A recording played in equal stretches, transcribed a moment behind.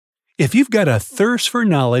If you've got a thirst for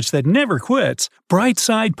knowledge that never quits,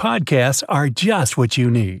 Brightside Podcasts are just what you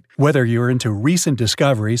need. Whether you're into recent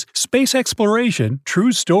discoveries, space exploration,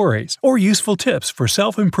 true stories, or useful tips for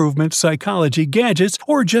self-improvement, psychology, gadgets,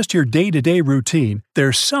 or just your day-to-day routine,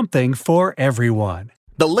 there's something for everyone.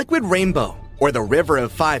 The Liquid Rainbow, or the River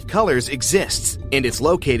of Five Colors, exists, and it's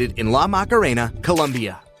located in La Macarena,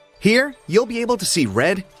 Colombia. Here, you'll be able to see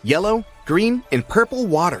red, yellow, green, and purple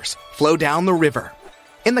waters flow down the river.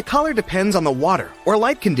 And the color depends on the water or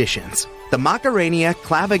light conditions. The Macarenia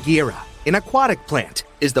clavigira, an aquatic plant,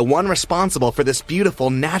 is the one responsible for this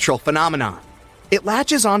beautiful natural phenomenon. It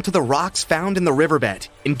latches onto the rocks found in the riverbed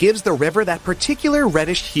and gives the river that particular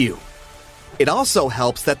reddish hue. It also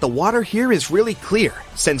helps that the water here is really clear,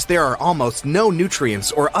 since there are almost no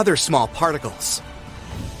nutrients or other small particles.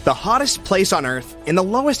 The hottest place on Earth and the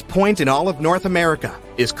lowest point in all of North America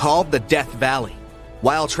is called the Death Valley.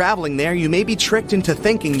 While traveling there, you may be tricked into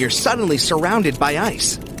thinking you're suddenly surrounded by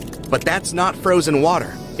ice. But that's not frozen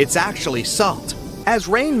water, it's actually salt. As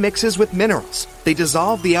rain mixes with minerals, they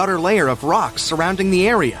dissolve the outer layer of rocks surrounding the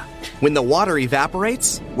area. When the water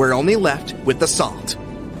evaporates, we're only left with the salt.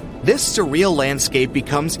 This surreal landscape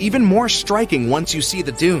becomes even more striking once you see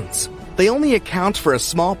the dunes. They only account for a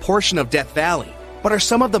small portion of Death Valley, but are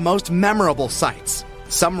some of the most memorable sights,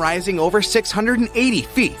 some rising over 680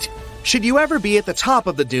 feet. Should you ever be at the top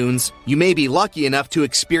of the dunes, you may be lucky enough to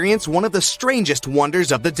experience one of the strangest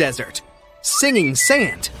wonders of the desert: singing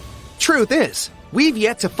sand. Truth is, we've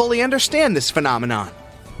yet to fully understand this phenomenon.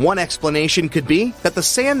 One explanation could be that the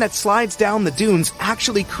sand that slides down the dunes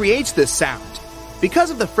actually creates this sound, because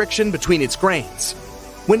of the friction between its grains.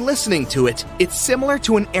 When listening to it, it's similar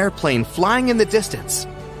to an airplane flying in the distance.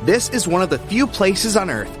 This is one of the few places on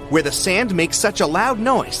Earth where the sand makes such a loud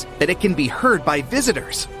noise that it can be heard by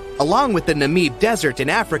visitors, along with the Namib Desert in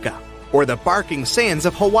Africa, or the barking sands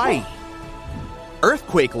of Hawaii.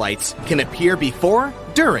 Earthquake lights can appear before,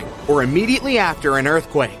 during, or immediately after an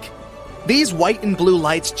earthquake. These white and blue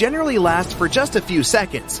lights generally last for just a few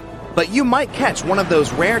seconds, but you might catch one of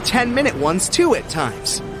those rare 10-minute ones too at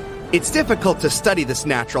times. It's difficult to study this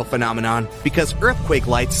natural phenomenon because earthquake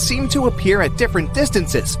lights seem to appear at different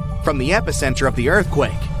distances from the epicenter of the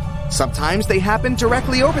earthquake. Sometimes they happen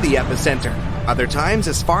directly over the epicenter, other times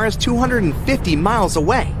as far as 250 miles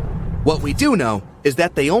away. What we do know is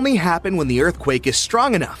that they only happen when the earthquake is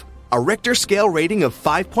strong enough, a Richter scale rating of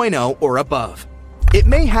 5.0 or above. It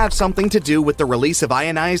may have something to do with the release of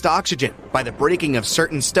ionized oxygen by the breaking of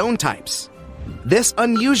certain stone types. This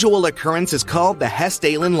unusual occurrence is called the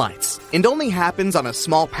Hessdalen Lights and only happens on a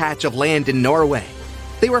small patch of land in Norway.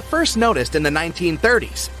 They were first noticed in the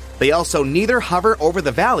 1930s. They also neither hover over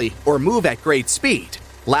the valley or move at great speed.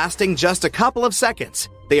 Lasting just a couple of seconds,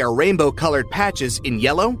 they are rainbow-colored patches in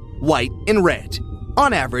yellow, white, and red.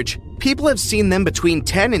 On average, people have seen them between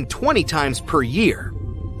 10 and 20 times per year.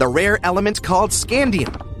 The rare element called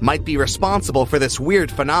scandium might be responsible for this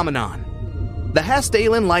weird phenomenon. The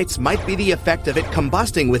Hessdalen Lights might be the effect of it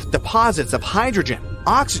combusting with deposits of hydrogen,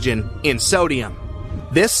 oxygen, and sodium.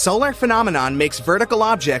 This solar phenomenon makes vertical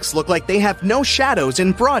objects look like they have no shadows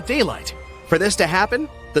in broad daylight. For this to happen,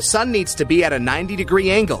 the sun needs to be at a 90-degree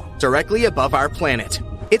angle directly above our planet.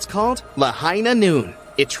 It's called Lahaina Noon.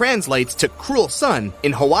 It translates to cruel sun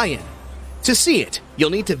in Hawaiian. To see it, you'll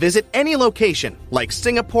need to visit any location like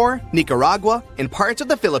Singapore, Nicaragua, and parts of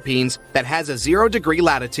the Philippines that has a 0-degree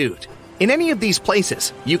latitude. In any of these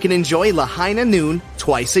places, you can enjoy Lahaina Noon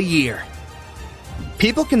twice a year.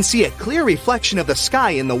 People can see a clear reflection of the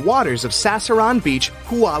sky in the waters of Sasaran Beach,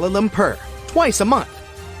 Kuala Lumpur, twice a month.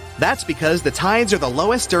 That's because the tides are the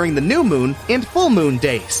lowest during the new moon and full moon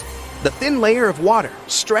days. The thin layer of water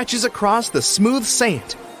stretches across the smooth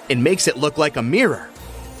sand and makes it look like a mirror.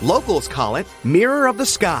 Locals call it Mirror of the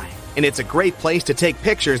Sky, and it's a great place to take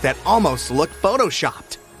pictures that almost look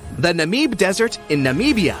photoshopped. The Namib Desert in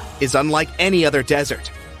Namibia is unlike any other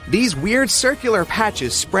desert. These weird circular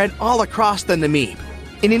patches spread all across the Namib,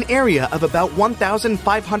 in an area of about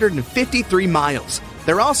 1,553 miles.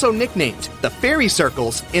 They're also nicknamed the fairy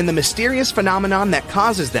circles, and the mysterious phenomenon that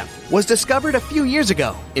causes them was discovered a few years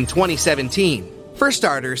ago, in 2017. For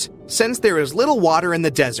starters, since there is little water in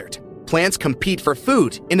the desert, plants compete for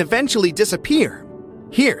food and eventually disappear.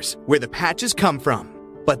 Here's where the patches come from.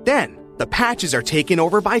 But then, the patches are taken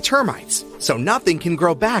over by termites, so nothing can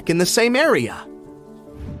grow back in the same area.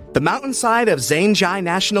 The mountainside of Zhangjiai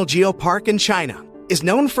National Geopark in China is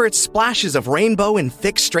known for its splashes of rainbow and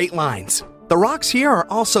thick straight lines. The rocks here are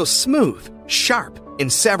also smooth, sharp,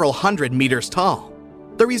 and several hundred meters tall.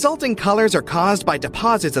 The resulting colors are caused by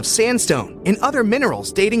deposits of sandstone and other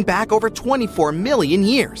minerals dating back over 24 million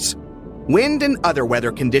years. Wind and other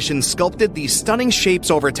weather conditions sculpted these stunning shapes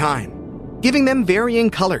over time, giving them varying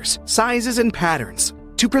colors, sizes, and patterns.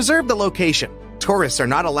 To preserve the location, tourists are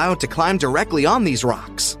not allowed to climb directly on these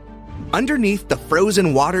rocks. Underneath the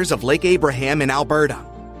frozen waters of Lake Abraham in Alberta,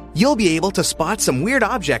 you'll be able to spot some weird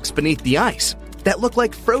objects beneath the ice that look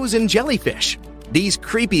like frozen jellyfish. These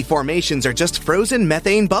creepy formations are just frozen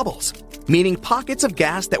methane bubbles, meaning pockets of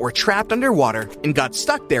gas that were trapped underwater and got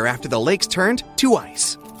stuck there after the lakes turned to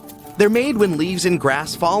ice. They're made when leaves and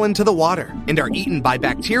grass fall into the water and are eaten by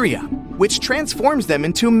bacteria, which transforms them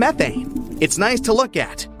into methane. It's nice to look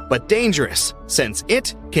at, but dangerous, since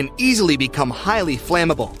it can easily become highly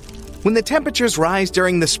flammable. When the temperatures rise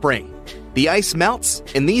during the spring, the ice melts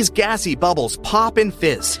and these gassy bubbles pop and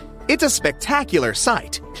fizz. It's a spectacular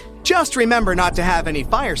sight. Just remember not to have any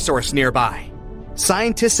fire source nearby.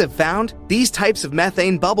 Scientists have found these types of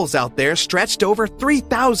methane bubbles out there stretched over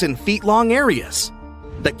 3,000 feet long areas.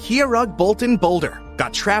 The Kjærrug Bolten boulder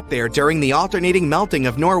got trapped there during the alternating melting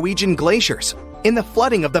of Norwegian glaciers in the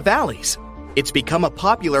flooding of the valleys. It's become a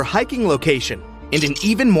popular hiking location and an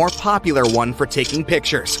even more popular one for taking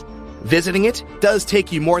pictures. Visiting it does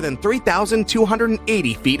take you more than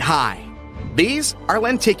 3,280 feet high. These are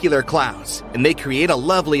lenticular clouds, and they create a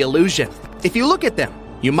lovely illusion. If you look at them,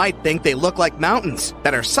 you might think they look like mountains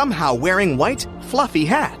that are somehow wearing white, fluffy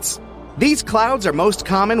hats. These clouds are most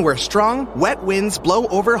common where strong, wet winds blow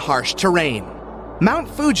over harsh terrain. Mount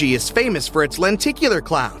Fuji is famous for its lenticular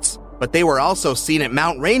clouds, but they were also seen at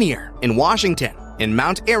Mount Rainier in Washington and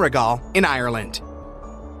Mount Errigal in Ireland.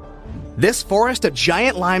 This forest of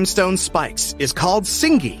giant limestone spikes is called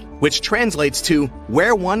Singi, which translates to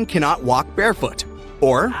where one cannot walk barefoot,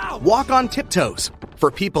 or walk on tiptoes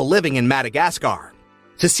for people living in Madagascar.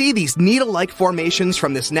 To see these needle-like formations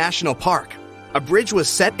from this national park, a bridge was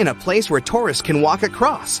set in a place where tourists can walk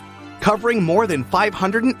across, covering more than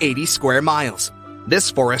 580 square miles. This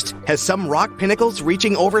forest has some rock pinnacles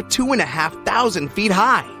reaching over 2,500 feet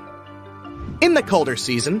high. In the colder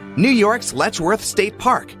season, New York's Letchworth State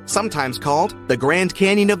Park, sometimes called the Grand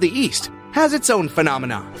Canyon of the East, has its own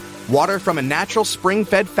phenomenon. Water from a natural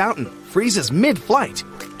spring-fed fountain freezes mid-flight,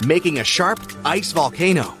 making a sharp ice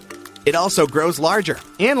volcano. It also grows larger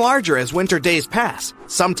and larger as winter days pass,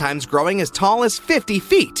 sometimes growing as tall as 50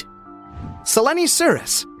 feet.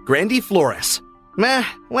 Selenocerus grandiflorus.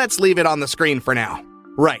 Let's leave it on the screen for now.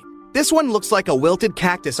 Right, this one looks like a wilted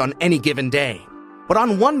cactus on any given day. But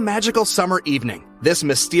on one magical summer evening, this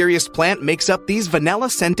mysterious plant makes up these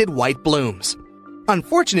vanilla-scented white blooms.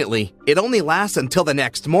 Unfortunately, it only lasts until the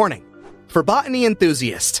next morning. For botany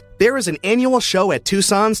enthusiasts, there is an annual show at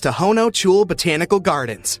Tucson's Tohono Chul Botanical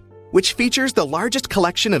Gardens, which features the largest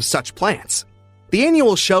collection of such plants. The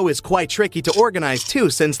annual show is quite tricky to organize too,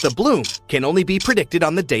 since the bloom can only be predicted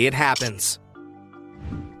on the day it happens.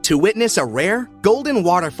 To witness a rare, golden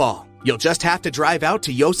waterfall, you'll just have to drive out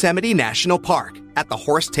to Yosemite National Park at the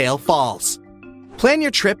Horsetail Falls. Plan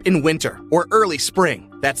your trip in winter or early spring.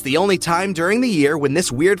 That's the only time during the year when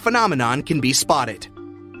this weird phenomenon can be spotted.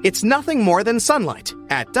 It's nothing more than sunlight,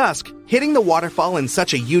 at dusk, hitting the waterfall in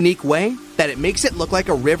such a unique way that it makes it look like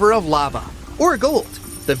a river of lava, or gold,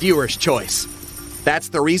 the viewer's choice. That's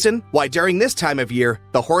the reason why during this time of year,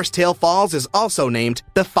 the Horsetail Falls is also named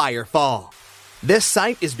the Fire Fall. This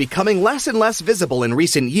site is becoming less and less visible in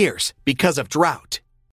recent years because of drought.